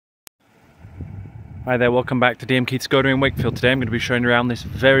Hi there, welcome back to DM Keith Skoda in Wakefield. Today I'm going to be showing you around this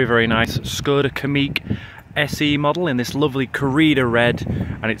very nice Skoda KAMIQ SE model in this lovely Corrida red,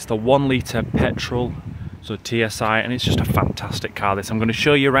 and it's the 1 litre petrol, so TSI, and it's just a fantastic car this. I'm going to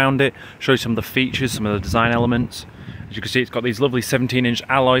show you around it, show you some of the features, some of the design elements. As you can see, it's got these lovely 17-inch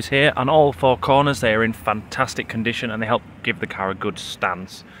alloys here, and all four corners they are in fantastic condition and they help give the car a good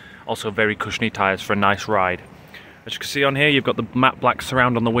stance. Also very cushiony tyres for a nice ride. As you can see on here, you've got the matte black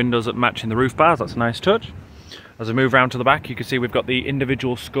surround on the windows that matching the roof bars. That's a nice touch. As I move around to the back, you can see we've got the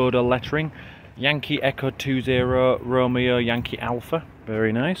individual Skoda lettering. Yankee Echo 20 Romeo Yankee Alpha.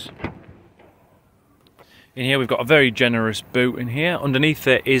 Very nice. In here we've got a very generous boot in here. Underneath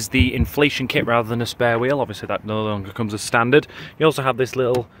there is the inflation kit rather than a spare wheel. Obviously that no longer comes as standard. You also have this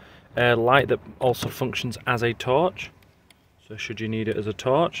little light that also functions as a torch. So should you need it as a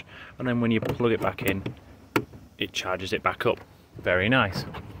torch. And then when you plug it back in, it charges it back up. Very nice.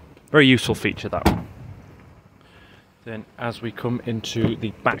 Very useful feature, that one. Then as we come into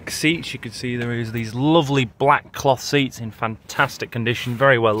the back seats, you can see there is these lovely black cloth seats in fantastic condition,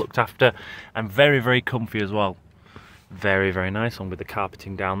 very well looked after, and very comfy as well. Very nice, on with the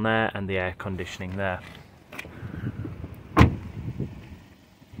carpeting down there and the air conditioning there. So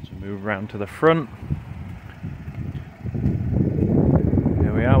move around to the front.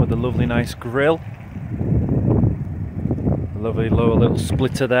 Here we are with the lovely nice grille. Lovely lower little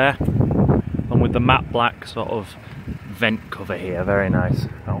splitter there, and with the matte black sort of vent cover here, very nice.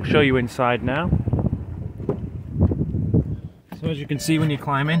 I'll show you inside now. So as you can see when you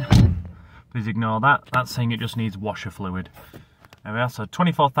climb in, please ignore that, that's saying it just needs washer fluid. There we are, so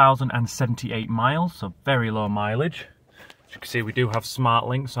 24,078 miles, so very low mileage. As you can see we do have smart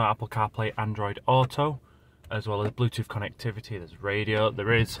links, so Apple CarPlay, Android Auto, as well as Bluetooth connectivity. There's radio,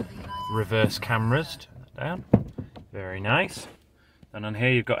 there is reverse cameras, turn that down. Very nice. And on here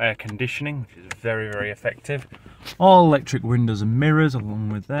you've got air conditioning, which is very effective. All electric windows and mirrors along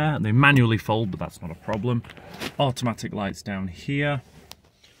with there. They manually fold, but that's not a problem. Automatic lights down here.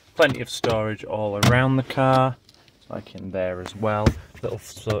 Plenty of storage all around the car, like in there as well. Little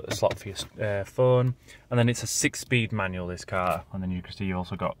slot for your phone. And then it's a 6-speed manual, this car. And then you can see you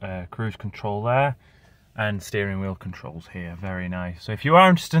also got cruise control there and steering wheel controls here. Very nice. So if you are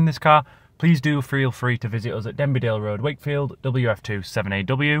interested in this car, please do feel free to visit us at Denby Dale Road, Wakefield, WF2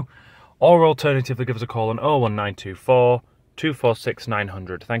 7AW, or alternatively give us a call on 01924 246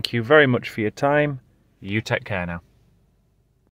 900. Thank you very much for your time. You take care now.